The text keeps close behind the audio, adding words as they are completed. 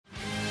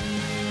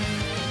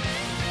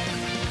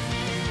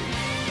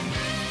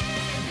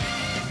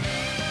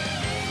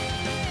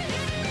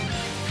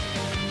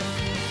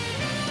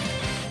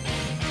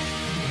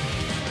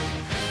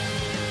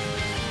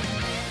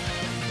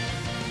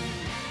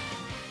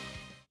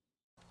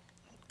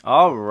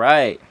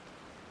Alright.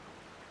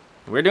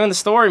 We're doing the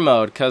story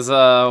mode, because,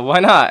 why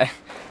not?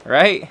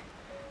 Right?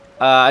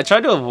 I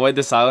tried to avoid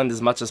this island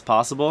as much as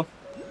possible,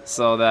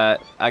 so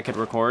that I could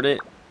record it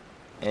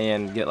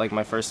and get, like,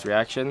 my first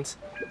reactions.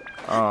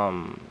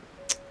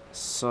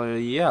 So,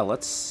 yeah,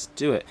 let's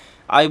do it.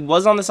 I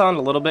was on this island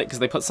a little bit, because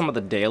they put some of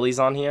the dailies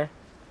on here.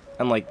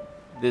 And, like,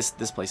 this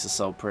place is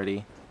so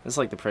pretty. This is,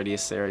 like, the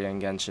prettiest area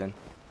in Genshin.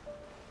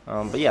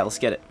 But, yeah, let's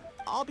get it.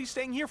 I'll be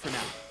staying here for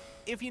now.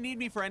 If you need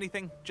me for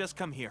anything, just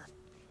come here.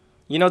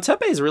 You know,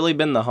 Tepe's really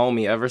been the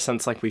homie ever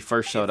since, like, we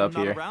first showed up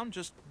here. If I'm not around,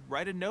 just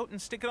write a note and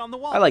stick it on the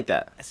wall. I like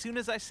that. As soon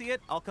as I see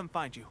it, I'll come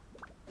find you.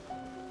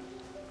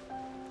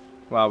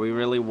 Wow, we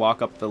really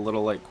walk up the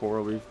little, like,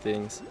 coral reef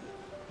things.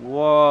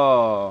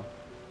 Whoa.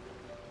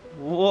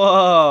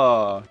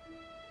 Whoa.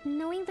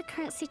 Knowing the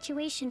current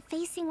situation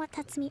facing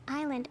Watatsumi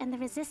Island and the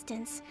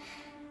resistance,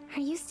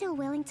 are you still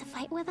willing to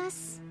fight with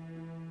us?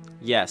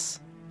 Yes.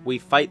 We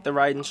fight the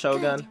Raiden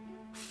Shogun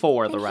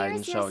for the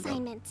Raiden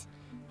Shogun.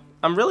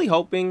 I'm really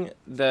hoping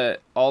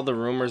that all the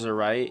rumors are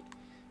right.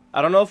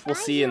 I don't know if we'll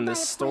see in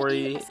this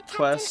story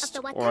quest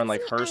or in,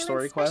 like, her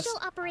story quest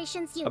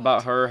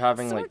about her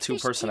having, like, two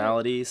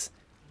personalities.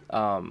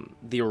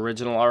 The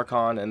original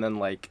Archon and then,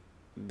 like,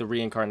 the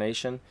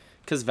reincarnation.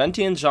 Because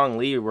Venti and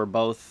Zhongli were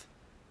both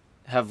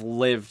have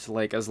lived,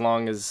 like, as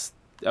long as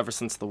ever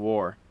since the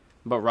war.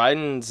 But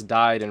Raiden's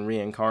died and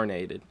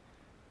reincarnated.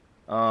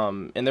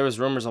 And there was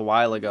rumors a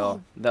while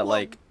ago that,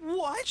 like,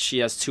 what? She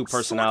has two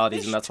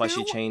personalities, and that's why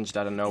she changed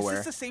out of nowhere.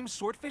 Is this the same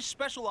Swordfish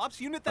Special Ops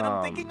unit that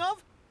I'm thinking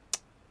of?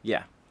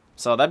 Yeah.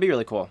 So that'd be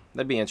really cool.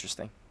 That'd be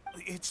interesting.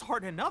 It's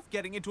hard enough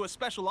getting into a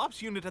Special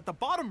Ops unit at the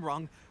bottom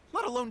rung,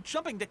 let alone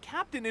jumping to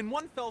Captain in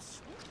one fell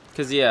swoop.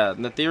 Because, yeah,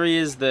 the theory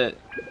is that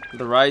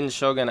the Raiden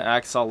Shogun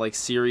acts all, like,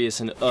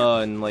 serious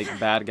and like,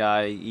 bad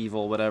guy,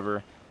 evil,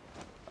 whatever.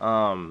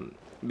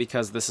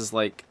 Because this is,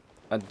 like,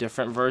 a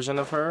different version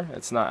of her.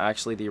 It's not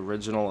actually the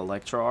original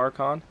Electro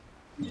Archon.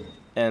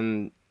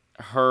 And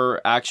her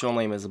actual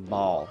name is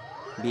Baal,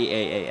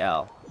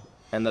 B-A-A-L,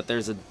 and that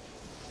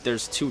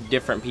there's two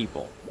different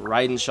people,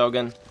 Raiden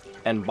Shogun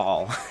and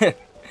Baal.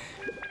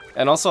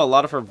 And also a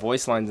lot of her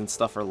voice lines and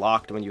stuff are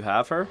locked when you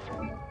have her,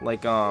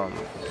 like on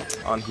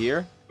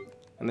here,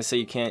 and they say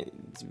you can't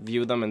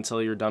view them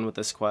until you're done with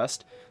this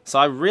quest. So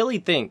I'm really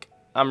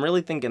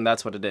thinking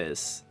that's what it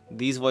is.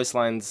 These voice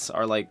lines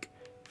are, like,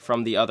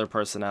 from the other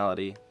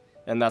personality,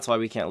 and that's why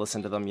we can't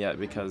listen to them yet,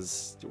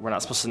 because we're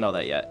not supposed to know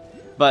that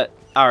yet. But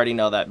I already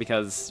know that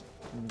because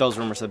those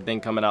rumors have been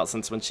coming out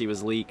since when she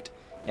was leaked.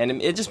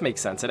 And it just makes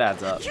sense. It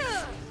adds up.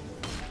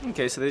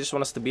 Okay, so they just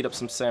want us to beat up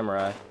some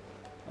samurai.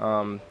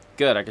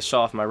 Good, I can show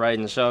off my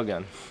Raiden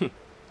Shogun.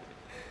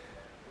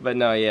 But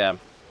no, yeah.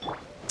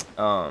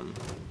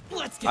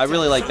 I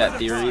really like that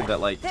theory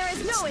that, like,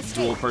 it's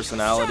dual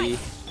personality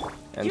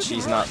and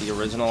she's not the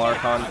original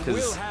Archon,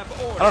 because,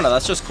 I don't know,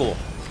 that's just cool.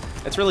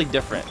 It's really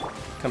different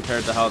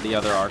compared to how the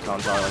other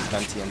Archons are, like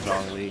Venti and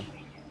Zhongli.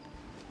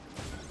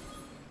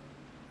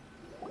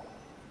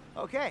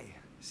 Okay,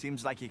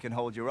 seems like you can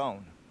hold your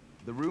own.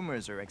 The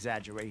rumors are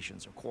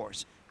exaggerations, of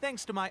course.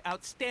 Thanks to my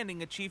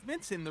outstanding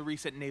achievements in the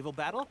recent naval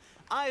battle,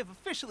 I have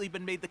officially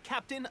been made the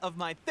captain of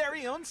my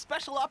very own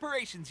Special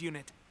Operations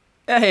Unit.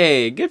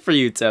 Hey, good for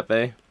you,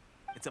 Tepe.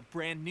 It's a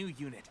brand new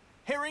unit,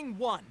 Herring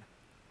 1.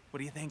 What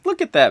do you think?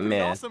 Look at that Pretty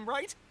man. Awesome,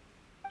 right?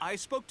 I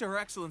spoke to Her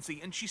Excellency,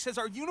 and she says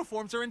our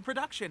uniforms are in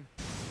production.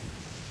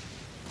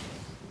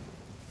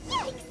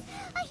 Yikes!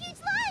 A huge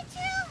lie,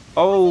 too!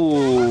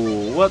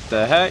 Oh, what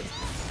the heck?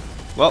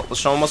 Well, let's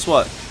show him what's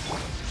what.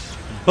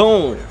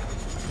 Boom!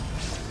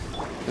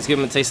 Let's give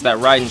him a taste of that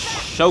Raiden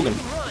Shogun.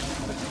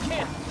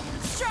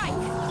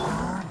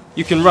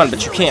 You can run,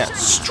 but you can't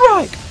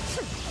strike!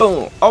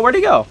 Boom! Oh, where'd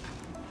he go?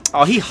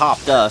 Oh, he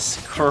hopped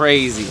us.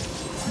 Crazy.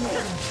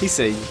 He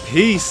said,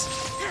 peace.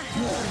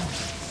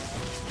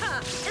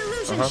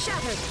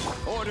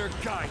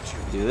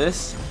 Do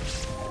this.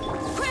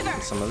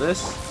 Get some of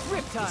this.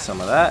 Get some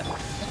of that.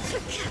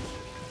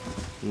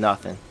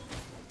 Nothing.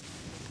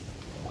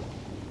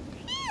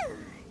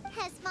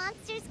 As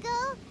monsters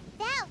go,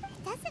 that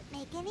doesn't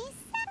make any sense.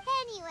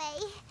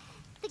 Anyway,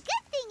 the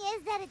good thing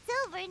is that it's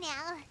over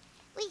now.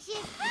 We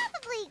should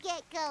probably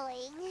get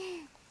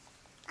going.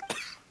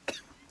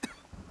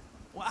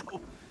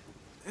 Wow,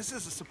 this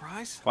is a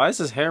surprise. Why is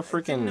his hair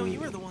I didn't know you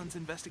were freaking the ones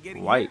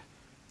investigating white? here.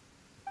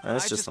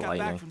 That's I just got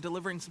lightning. back from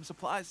delivering some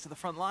supplies to the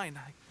front line.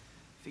 I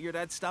figured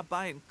I'd stop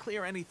by and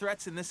clear any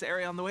threats in this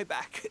area on the way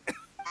back.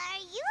 Are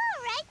you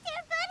alright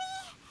there,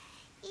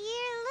 buddy?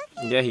 You're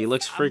looking... Yeah, he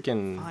looks I'm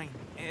freaking... fine.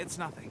 It's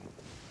nothing.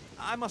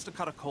 I must have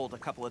caught a cold a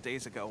couple of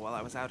days ago while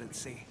I was out at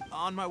sea.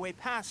 On my way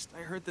past,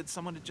 I heard that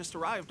someone had just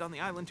arrived on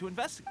the island to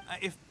investigate.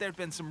 If there'd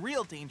been some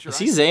real danger, Is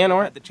he I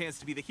Xehanort? had the chance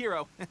to be the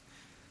hero.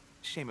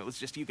 Shame it was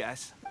just you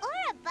guys.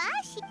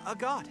 Urabashi. A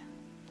god.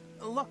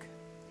 Look,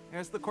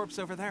 there's the corpse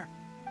over there.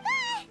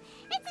 Ah,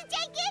 it's a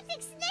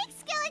gigantic snake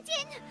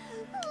skeleton!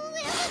 Oh,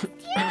 it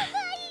looks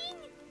terrifying!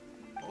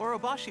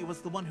 Orobashi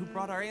was the one who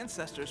brought our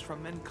ancestors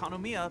from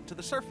Enkanomiya up to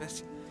the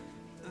surface.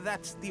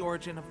 That's the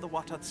origin of the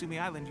Watatsumi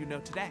Island you know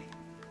today.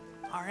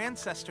 Our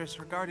ancestors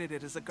regarded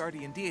it as a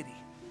guardian deity.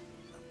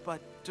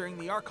 But during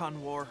the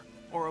Archon War,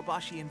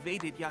 Orobashi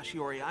invaded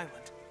Yashiori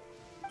Island.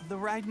 The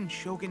Raiden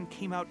Shogun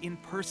came out in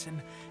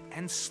person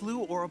and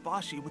slew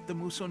Orobashi with the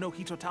Muso no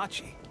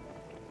Hitotachi.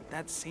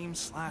 That same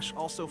slash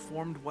also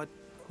formed what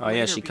Oh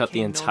yeah, she cut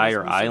the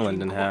entire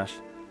island in half.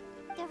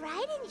 The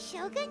Raiden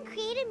Shogun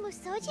created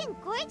Musojin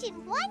Gorge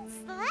in one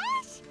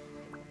slash?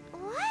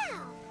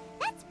 Wow,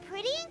 that's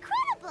pretty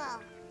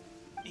incredible.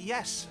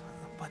 Yes,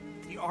 but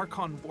the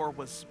Archon War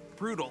was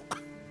brutal.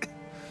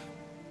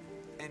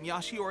 And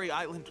Yashiori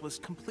Island was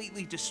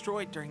completely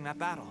destroyed during that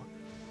battle.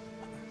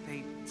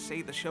 They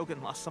say the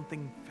Shogun lost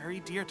something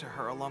very dear to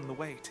her along the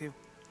way, too.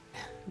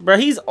 Bruh,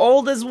 he's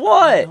old as I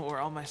what? know where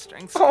all my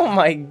strengths Oh are.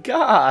 my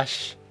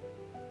gosh.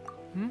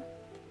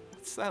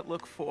 What's that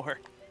look for?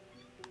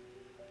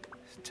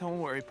 Don't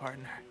worry,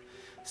 partner.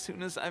 As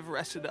soon as I've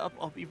rested up,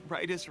 I'll be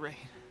right as rain.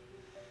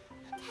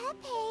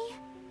 Tepe.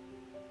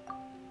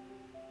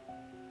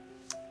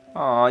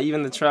 Aw,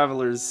 even the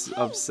traveler's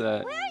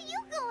upset. Where are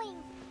you going?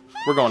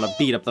 We're going to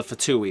beat up the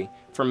Fatui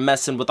for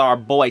messing with our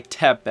boy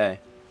Tepe.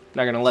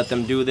 Not gonna let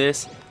them do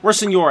this. Where's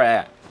Senora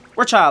at?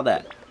 Where Child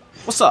at?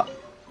 What's up?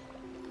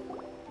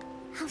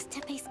 How's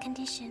Tepe's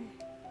condition?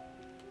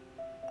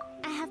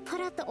 I have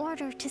put out the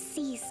order to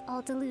cease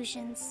all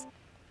delusions.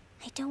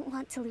 I don't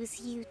want to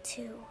lose you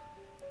too.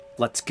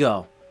 Let's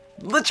go.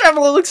 The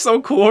traveler looks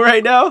so cool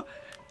right now.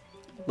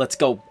 Let's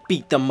go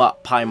beat them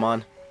up,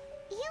 Paimon.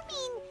 You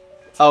mean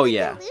Oh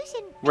yeah,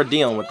 illusion we're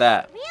dealing with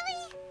that. Really?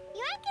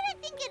 You aren't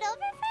gonna think it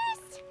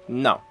over first?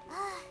 No,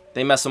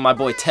 they mess with my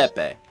boy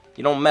Tepe.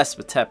 You don't mess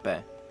with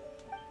Tepe.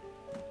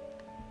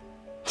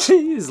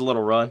 His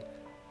little run.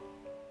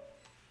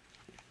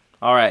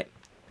 Alright,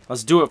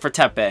 let's do it for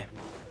Tepe.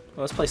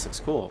 Oh, this place looks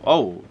cool.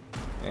 Oh,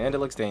 and it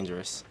looks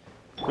dangerous.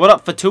 What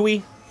up,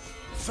 Fatui?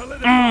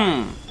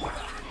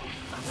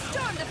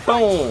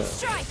 Boom.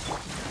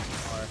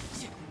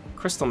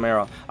 Crystal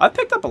Marrow. I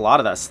picked up a lot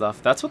of that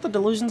stuff. That's what the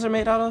delusions are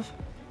made out of?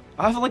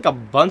 I have like a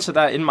bunch of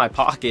that in my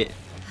pocket.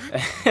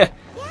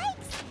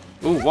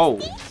 Ooh, whoa.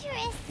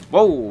 Dangerous.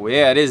 Whoa,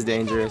 yeah, it is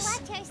dangerous.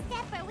 Watch our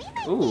step or we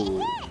might Ooh,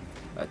 get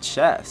hurt. a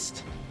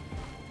chest.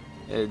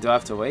 Do I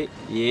have to wait?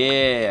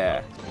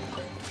 Yeah.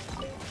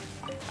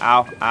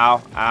 Ow,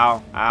 ow,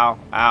 ow, ow,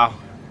 ow.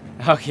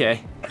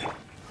 Okay.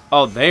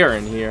 Oh, they're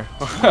in here.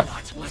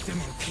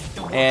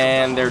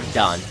 And they're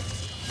done.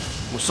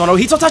 Musono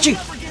Hitotachi!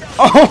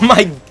 Oh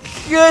my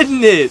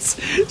goodness!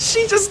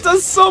 She just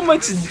does so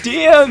much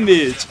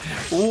damage!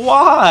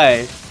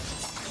 Why?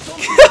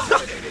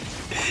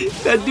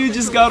 That dude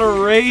just got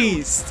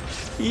erased.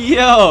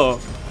 Yo!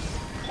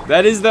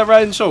 That is that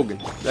Raiden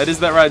Shogun. That is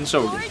that Raiden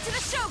Shogun.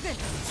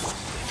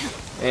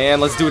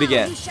 And let's do it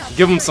again.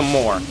 Give him some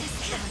more.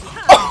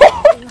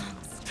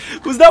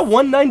 Was that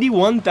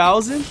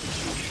 191,000?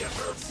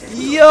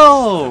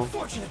 Yo!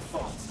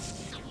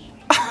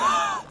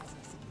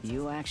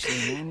 You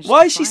actually managed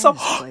Why to is she find so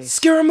this place.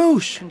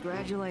 Scaramouche?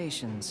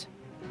 Congratulations.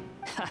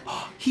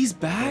 He's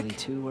Barely back?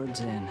 2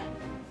 words in,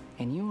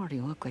 and you already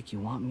look like you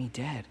want me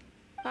dead.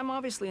 I'm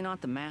obviously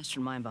not the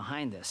mastermind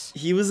behind this.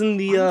 He was in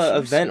the Aren't you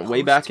event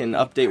way back in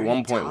supposed to be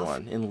update pretty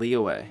 1.1 in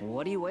Liyue.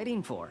 What are you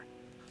waiting for?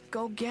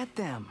 Go get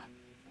them.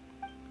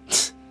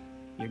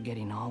 You're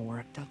getting all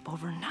worked up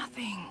over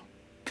nothing.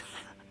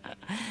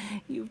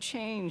 You've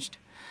changed.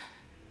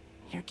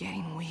 You're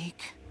getting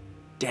weak.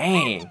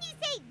 Dang. You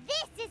say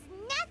this is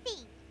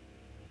nothing.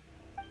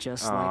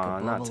 Just like Aw,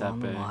 a not bubble on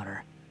the Tepe.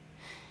 water.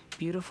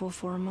 Beautiful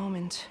for a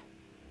moment,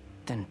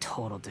 then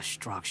total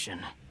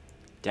destruction.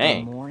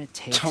 Dang. The more it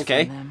takes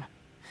Okay. from them,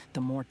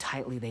 the more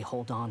tightly they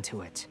hold on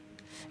to it.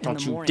 And Don't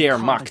the you more dare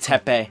mock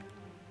incompetent- Tepe.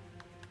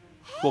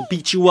 We'll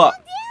beat you up.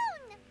 Down.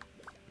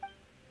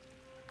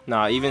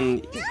 Nah,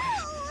 even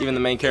the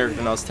main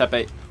character knows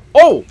Tepe.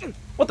 Oh!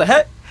 What the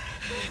heck?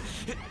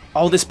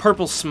 Oh, this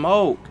purple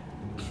smoke.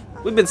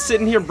 We've been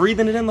sitting here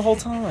breathing it in the whole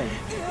time.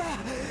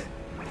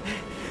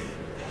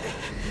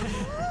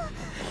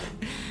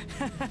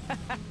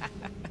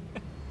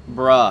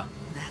 Bruh.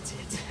 That's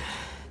it.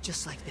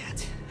 Just like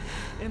that.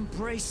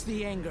 Embrace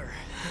the anger.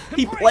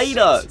 He Embrace played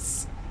it.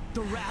 us.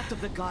 The wrath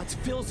of the gods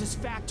fills his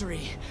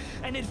factory,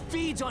 and it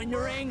feeds on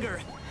your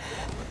anger.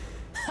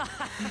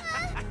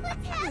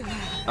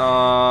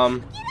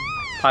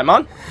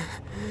 Paimon?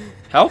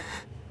 Help?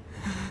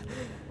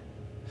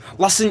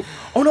 Lesson.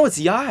 Oh no, it's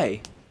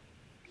Yai.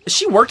 Is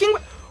she working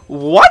with...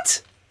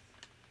 What?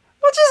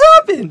 What just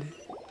happened?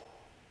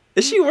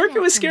 Is she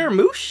working with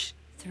Scaramouche?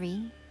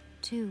 3,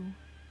 2,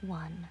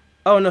 1,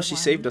 Oh no, she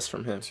saved us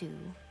from him. 2,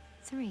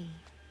 3.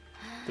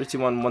 3, 2,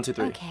 1, 1, 2,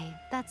 3. Okay,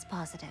 that's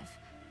positive.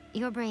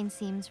 Your brain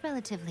seems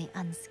relatively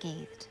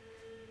unscathed.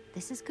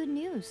 This is good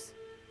news.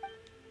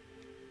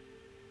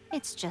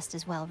 It's just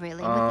as well,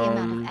 really, with the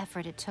amount of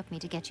effort it took me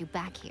to get you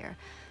back here.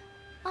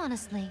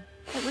 Honestly,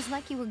 it was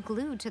like you were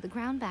glued to the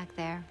ground back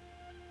there.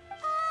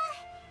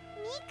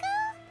 Miko?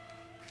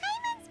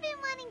 Paimon's been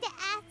wanting to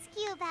ask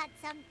you about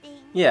something.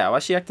 Yeah, why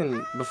is she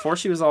acting... Before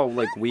she was all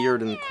like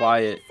weird and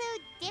quiet.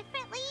 So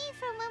differently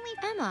from when we...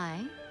 Am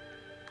I?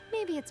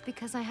 Maybe it's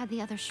because I had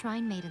the other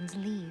shrine maidens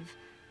leave.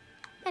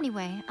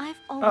 Anyway, I've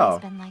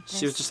always been like this.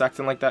 She was just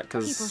acting like that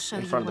People because show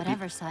in you front of the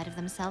whatever people. side of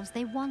themselves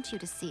they want you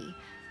to see.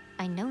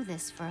 I know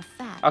this for a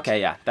fact. Okay,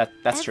 yeah,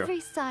 that's true. Every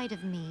side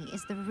of me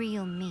is the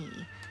real me.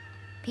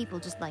 People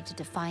just like to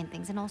define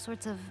things in all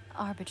sorts of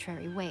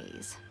arbitrary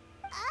ways.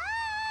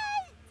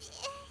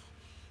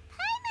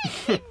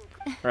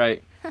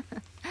 Right.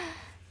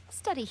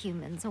 Study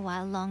humans a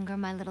while longer,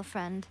 my little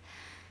friend.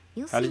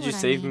 You'll How see did you what I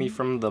save me mean.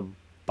 from the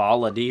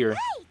ball of deer?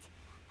 Right!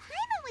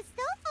 Paimon was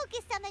so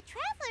focused on the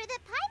Traveler that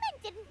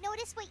Paimon didn't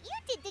notice what you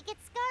did to get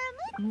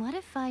Scaramouche. What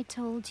if I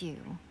told you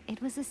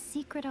it was a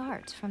secret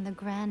art from the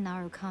Grand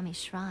Narukami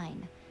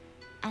Shrine,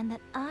 and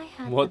that I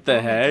had What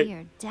the heck?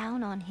 Bombardier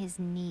down on his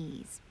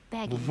knees,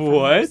 begging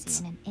What? for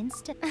mercy in an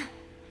instant?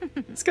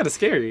 It's kind of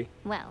scary.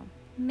 Well,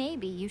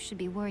 maybe you should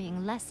be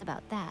worrying less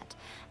about that,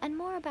 and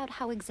more about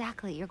how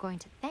exactly you're going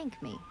to thank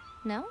me,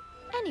 no?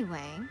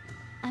 Anyway,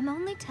 I'm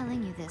only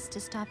telling you this to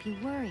stop you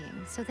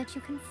worrying so that you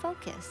can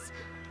focus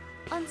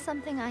on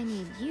something I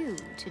need you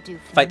to do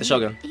for Fight the me.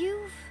 Shogun.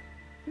 You've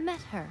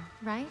met her,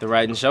 right? The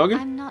Raiden Shogun?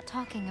 I'm not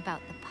talking about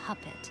the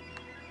puppet.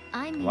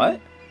 I mean What?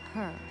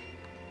 her.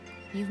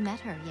 You've met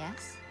her,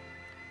 yes?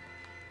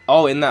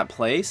 Oh, in that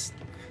place?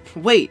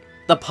 Wait,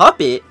 the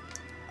puppet?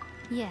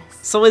 Yes.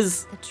 So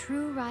is... The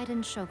true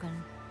Raiden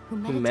Shogun, who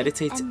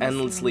meditates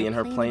endlessly in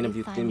her plane of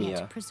to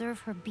euthymia.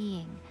 preserve her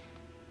being.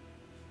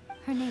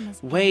 Her name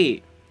is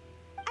Wait.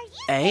 Are you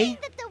Eh? saying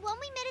that the one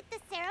we met at the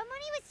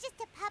ceremony was just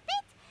a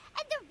puppet?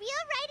 And the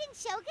real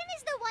Raiden Shogun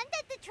is the one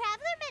that the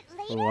Traveler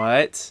met later?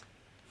 What?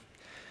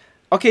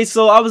 Okay,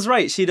 so I was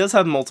right. She does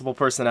have multiple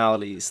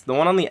personalities. The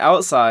one on the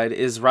outside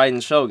is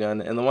Raiden Shogun,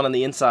 and the one on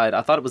the inside,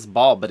 I thought it was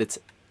Ball, but it's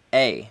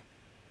A.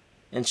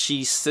 And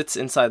she sits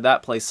inside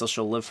that place, so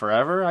she'll live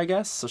forever, I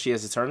guess? So she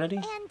has eternity?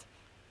 And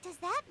does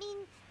that mean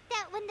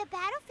that when the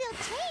battlefield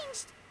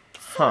changed,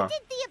 so Huh.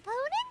 did the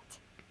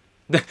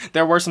opponent?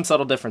 There were some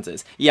subtle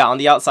differences. Yeah, on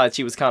the outside,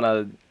 she was kind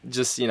of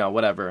just, you know,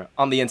 whatever.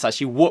 On the inside,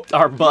 she whooped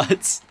our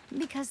butts.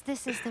 Because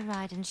this is the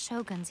Raiden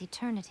Shogun's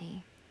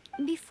eternity.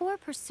 Before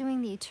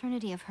pursuing the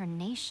eternity of her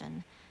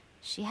nation,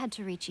 she had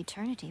to reach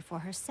eternity for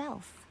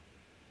herself.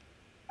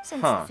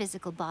 Since Huh. the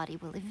physical body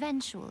will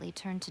eventually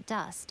turn to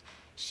dust,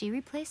 she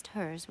replaced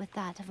hers with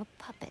that of a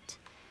puppet.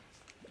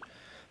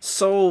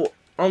 So,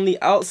 on the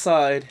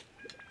outside,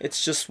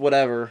 it's just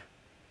whatever.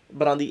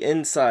 But on the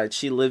inside,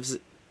 she lives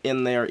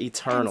in there And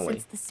eternally.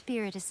 since the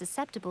spirit is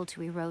susceptible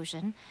to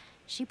erosion,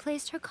 she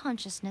placed her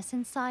consciousness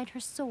inside her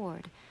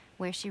sword,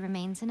 where she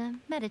remains in a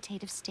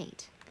meditative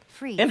state,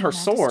 free In her from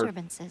all sword?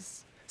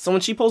 disturbances. So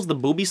when she pulls the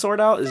booby sword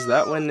out, is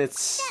that when That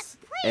it's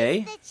place A?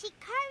 that she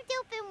carved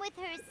open with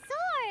her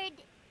sword.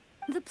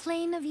 The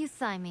plane of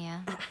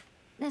euthymia.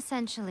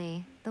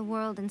 Essentially, the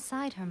world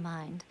inside her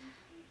mind.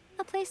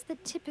 A place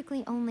that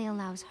typically only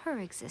allows her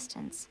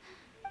existence.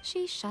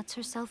 She shuts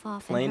herself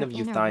off Plane in her of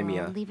inner euthymia.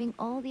 world, leaving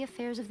all the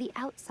affairs of the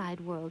outside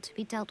world to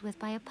be dealt with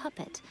by a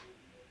puppet,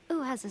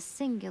 who has a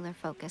singular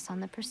focus on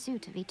the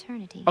pursuit of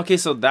eternity. Okay,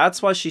 so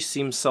that's why she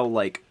seems so,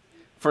 like,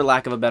 for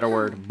lack of a better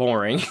word,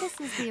 boring. This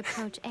is the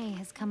approach A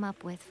has come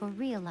up with for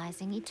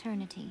realizing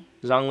eternity.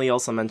 Zhongli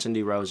also mentioned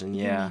erosion,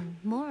 yeah. You mean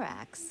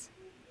Morax?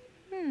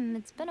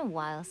 It's been a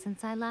while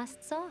since I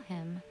last saw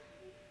him.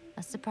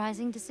 A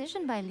surprising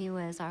decision by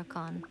Liyue's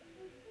archon.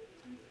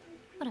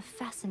 What a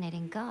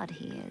fascinating god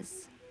he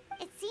is.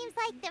 It seems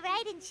like the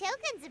Raiden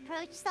Shogun's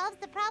approach solves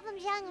the problem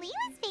Zhongli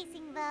was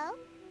facing, though.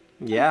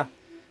 Yeah.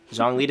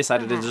 Zhongli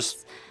decided to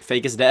just Perhaps.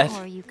 fake his death.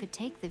 Or you could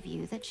take the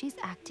view that she's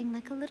acting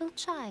like a little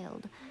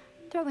child,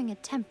 throwing a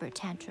temper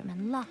tantrum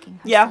and locking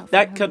herself Yeah, in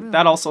that her could room.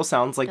 that also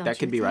sounds like Don't that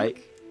could you be right.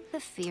 think? The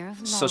fear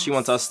of So she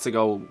wants loss. us to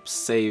go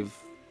save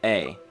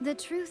A. The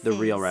truth the is,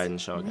 real Raiden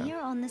Shogun. we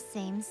are on the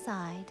same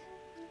side.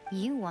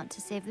 You want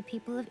to save the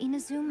people of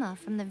Inazuma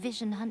from the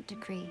Vision Hunt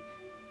decree.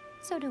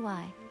 So do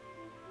I.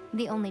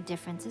 The only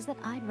difference is that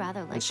I'd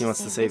rather like she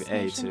wants to save this A,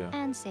 nation too.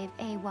 and save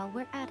A while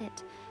we're at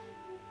it.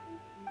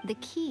 The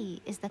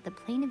key is that the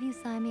plane of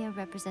euthymia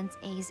represents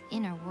A's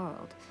inner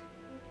world.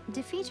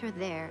 Defeat her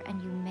there,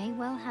 and you may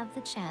well have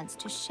the chance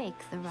to shake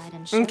the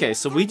Raiden Shogun. Okay,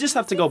 so we just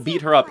have to go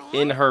beat her up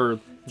in her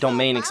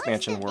domain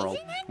expansion world,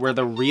 where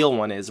the real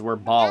one is, where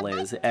Ball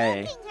is, A.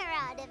 Taking her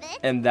out of it,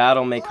 And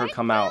that'll make her or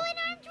come out throw an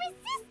armed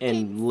resistance.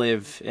 and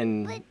live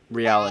in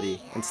reality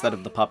instead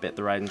of the puppet,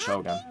 the Raiden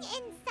Shogun. Happening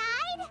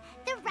inside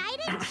the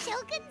Raiden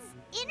Shogun's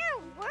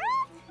inner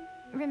world?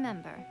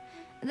 Remember,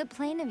 the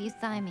plane of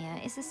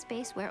euthymia is a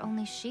space where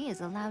only she is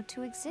allowed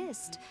to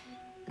exist.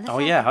 The Oh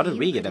fact yeah, how that did you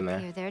we get could in there?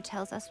 appear there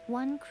tells us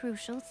one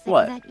crucial thing,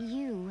 What? that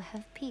you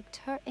have piqued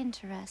her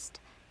interest.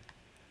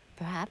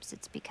 Perhaps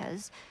it's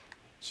because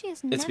she has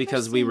It's never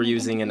because we seen were an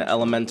using an individual who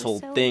was elemental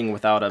so thing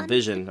without a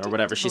vision, or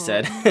whatever she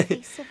said. unpredictable in the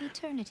face of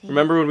eternity.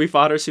 Remember when we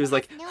fought her, she was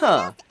like, No one huh,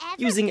 else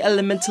ever using did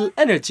elemental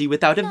energy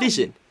without a None.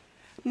 vision.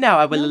 Now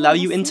I will No allow one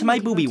you has into seen my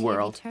the booby devotee of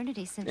world.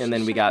 eternity since And she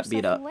then we shut got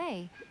beat herself up.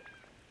 away.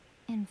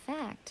 In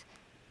fact,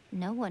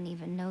 no one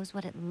even knows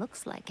what it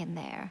looks like in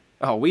there.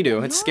 Oh, we do.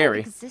 It's Your scary.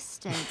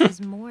 existence is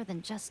more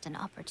than just an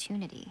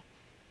opportunity.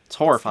 It's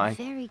horrifying. It's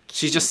the very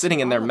She's key just to sitting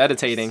in there all of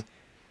meditating. this.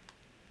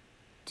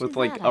 with To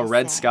like that a I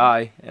red say.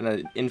 sky and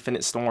an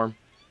infinite storm.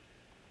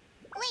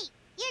 Wait,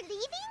 you're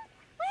leaving?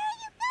 Where are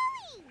you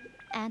going?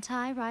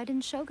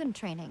 Anti-Raiden Shogun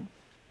training.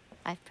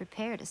 I've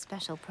prepared a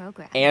special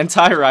program.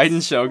 Anti-Raiden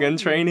just for Shogun you.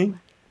 training?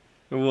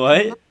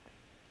 What?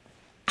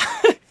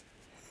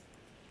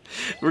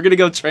 We're gonna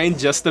go train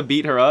just to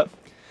beat her up?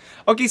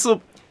 Okay,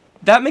 so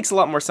that makes a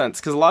lot more sense,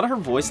 because a lot of her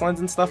voice lines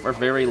and stuff are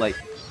very, like,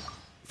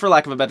 for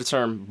lack of a better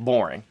term,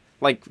 boring.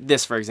 Like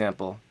this, for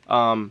example.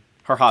 Her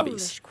hobbies.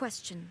 Foolish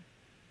question.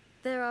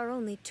 There are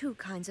only two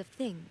kinds of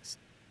things.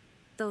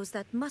 Those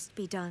that must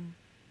be done,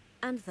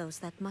 and those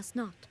that must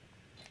not.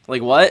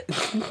 Like what?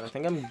 I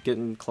think I'm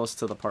getting close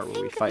to the part where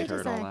we Think fight of her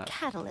it and as all a that.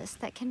 catalyst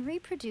that can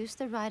reproduce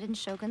the Raiden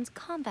Shogun's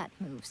combat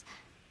moves.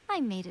 I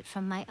made it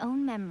from my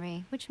own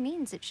memory, which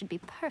means it should be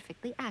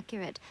perfectly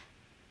accurate.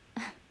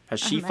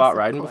 Has she Unless, fought of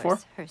Raiden course, before?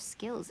 Her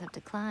skills have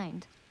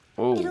declined.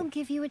 Oh. It'll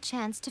give you a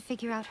chance to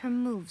figure out her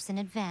moves in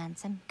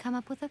advance and come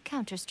up with a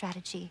counter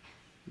strategy.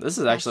 This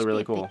is That actually should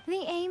really be a cool.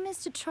 The aim is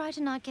to try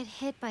to not get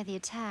hit by the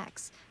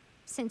attacks.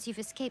 Since you've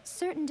escaped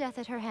certain death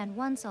at her hand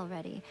once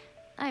already,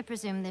 I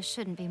presume this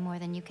shouldn't be more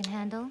than you can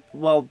handle.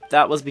 Well,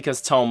 that was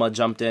because Toma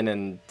jumped in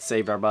and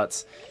saved our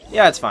butts.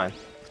 Yeah, it's fine.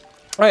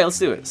 Alright, let's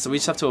do it. So we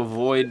just have to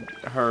avoid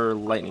her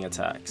lightning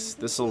attacks.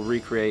 This will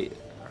recreate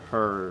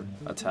her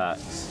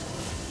attacks.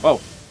 Whoa.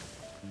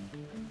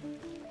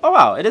 Oh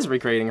wow, it is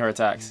recreating her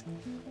attacks.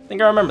 I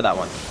think I remember that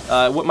one.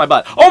 Whip my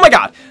butt. Oh my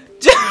god!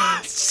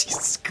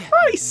 Jesus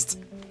Christ!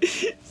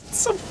 It's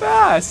so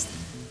fast!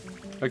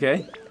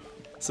 Okay.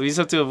 So we just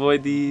have to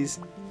avoid these.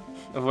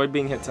 Avoid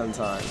being hit 10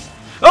 times.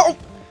 Oh!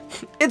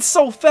 It's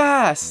so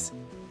fast!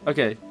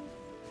 Okay.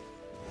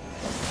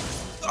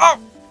 Oh!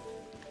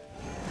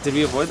 Did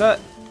we avoid that?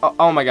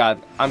 Oh my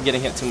god, I'm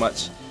getting hit too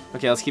much.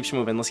 Okay, let's keep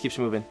moving. Let's keep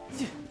moving.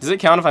 Does it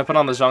count if I put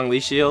on the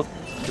Zhongli shield?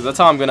 Because that's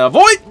how I'm gonna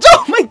avoid.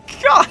 Oh my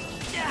god!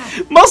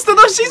 Most of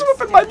those, she's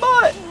whipping my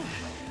butt!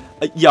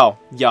 Yo.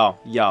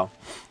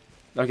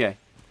 Okay,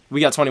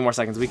 we got 20 more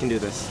seconds. We can do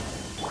this.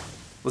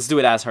 Let's do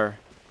it as her.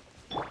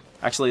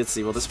 Actually, let's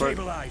see. Will this work?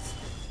 I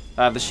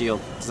have the shield.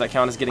 Does that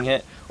count as getting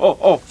hit?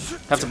 Oh!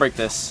 Have to break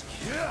this.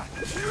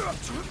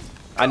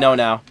 I know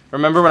now.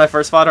 Remember when I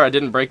first fought her, I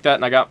didn't break that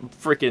and I got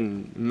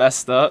freaking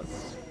messed up?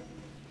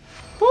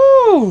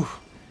 Woo!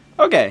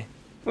 Okay.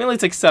 We only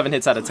took 7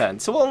 hits out of 10,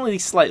 so we'll only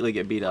slightly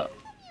get beat up.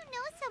 You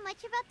know so much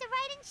about the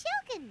Raiden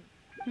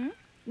Shogun.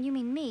 You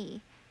mean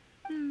me?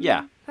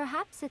 Yeah.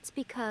 Perhaps it's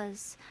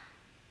because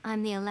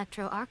I'm the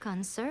Electro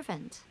Archon's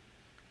servant.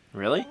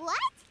 Really? What?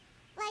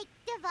 Like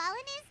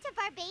Devalin is to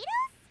Barbados?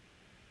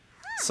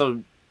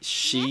 So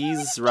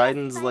she's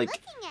Raiden's, by like,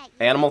 looking at you.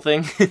 animal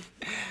thing?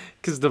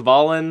 Because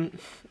Devalin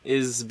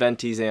is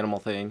Venti's animal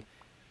thing.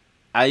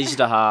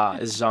 Ajdaha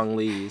is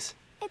Zhongli's.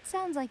 It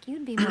sounds like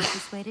you'd be more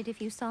persuaded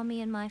if you saw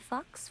me in my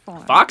fox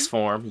form. Fox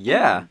form? In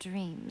Yeah. your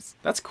dreams.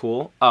 That's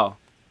cool. Oh.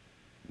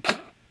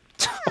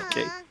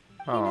 Okay.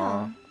 Aw.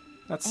 Aw.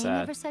 That's Ae sad.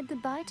 never said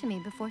goodbye to me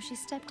before she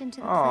stepped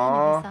into the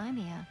Aw. plane of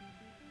Euthymia.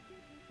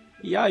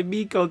 Yeah,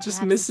 Miko just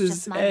Perhaps misses it's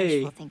just my A.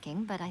 wishful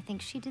thinking, but I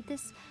think she did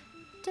this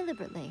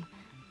deliberately,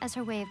 as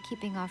her way of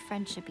keeping our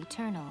friendship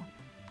eternal.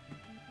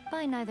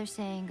 By neither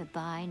saying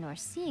goodbye nor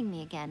seeing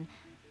me again,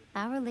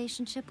 our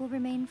relationship will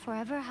remain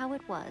forever how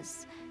it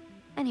was.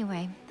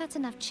 Anyway, that's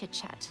enough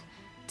chit-chat.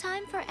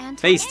 Time for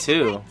Phase 2.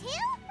 Two?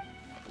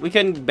 We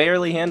can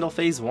barely handle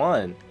phase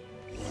 1.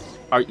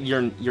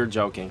 You're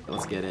joking.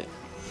 Let's get it.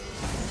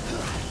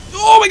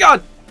 Oh my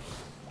god!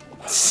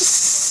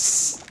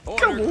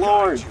 Good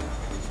lord!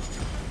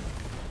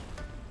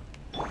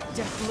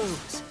 Death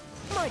looms.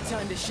 My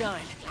time to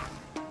shine.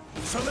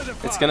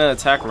 It's gonna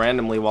attack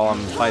randomly while I'm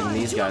fighting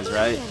these guys,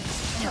 right?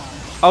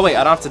 Oh wait,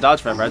 I don't have to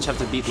dodge forever. I just have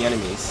to beat the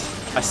enemies.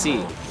 I see.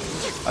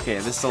 Okay,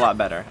 this is a lot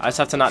better. I just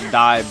have to not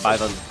die by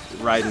the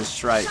Raiden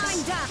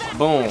strikes.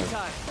 Boom.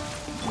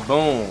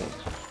 Boom.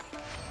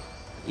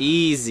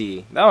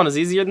 Easy. That one is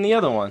easier than the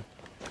other one.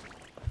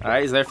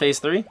 Alright, is there phase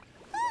 3?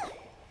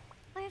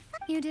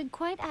 You did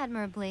quite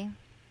admirably.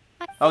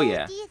 Oh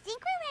yeah. Do you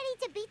think we're ready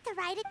to beat the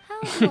Raiden?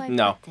 How do I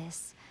No. put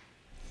this?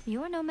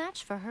 You're no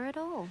match for her at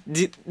all.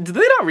 Did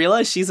they not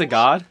realize she's a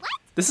god?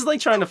 This is like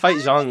trying to fight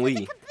Zhong Li.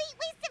 Complete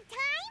waste of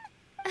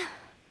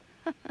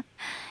time?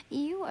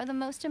 You are the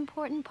most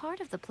important part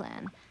of the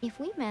plan. If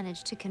we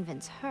manage to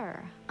convince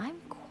her, I'm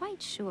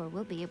quite sure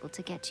we'll be able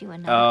to get you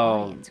another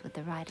Oh. audience with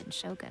the Raiden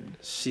Shogun.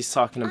 She's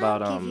talking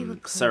about I'll give you a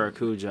clue.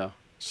 Sarakujo.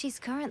 She's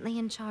currently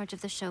in charge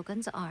of the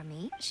Shogun's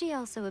army. She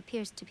also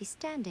appears to be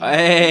standing.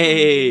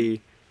 Hey!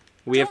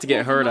 We have to Don't get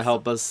move her a to muscle.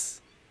 help us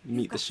meet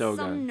the You've got some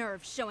Shogun.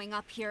 nerve showing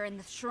up here in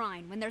the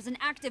shrine when there's an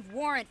active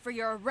warrant for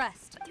your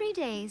arrest. 3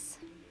 days.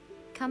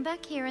 Come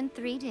back here in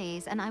 3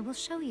 days and I will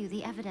show you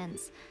the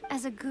evidence.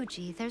 As a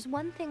Guji, there's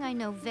one thing I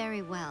know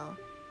very well.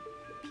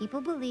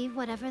 People believe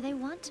whatever they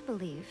want to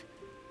believe.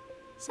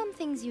 Some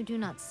things you do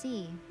not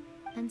see.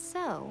 And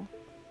so,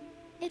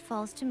 it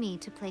falls to me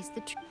to place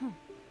the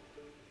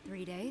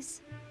 3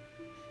 days?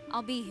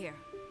 I'll be here.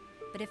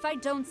 But if I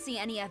don't see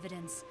any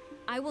evidence,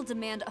 I will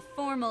demand a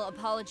formal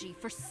apology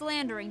for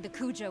slandering the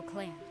Kujo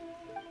clan.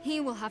 He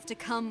will have to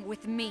come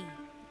with me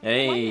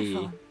Hey.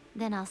 Wonderful.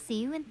 Then I'll see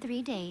you in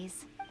 3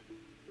 days.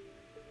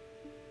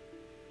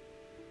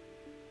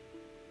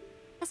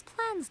 As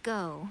plans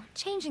go,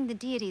 changing the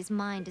deity's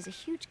mind is a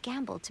huge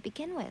gamble to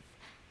begin with.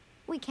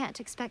 We can't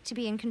expect to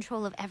be in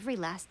control of every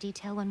last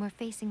detail when we're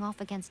facing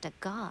off against a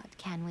god,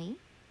 can we?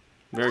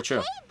 Very true.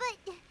 Okay,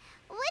 but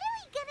what are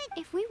we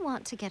gonna... If we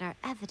want to get our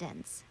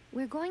evidence,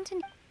 we're going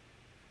to...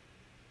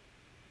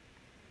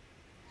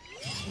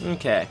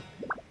 Okay.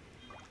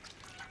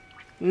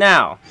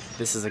 Now,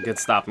 this is a good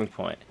stopping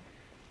point.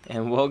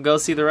 And we'll go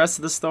see the rest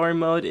of the story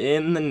mode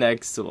in the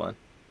next one.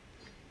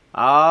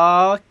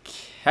 I'll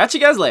catch you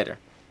guys later.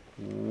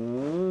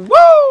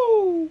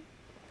 Woo!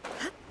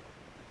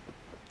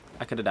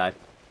 I could have died.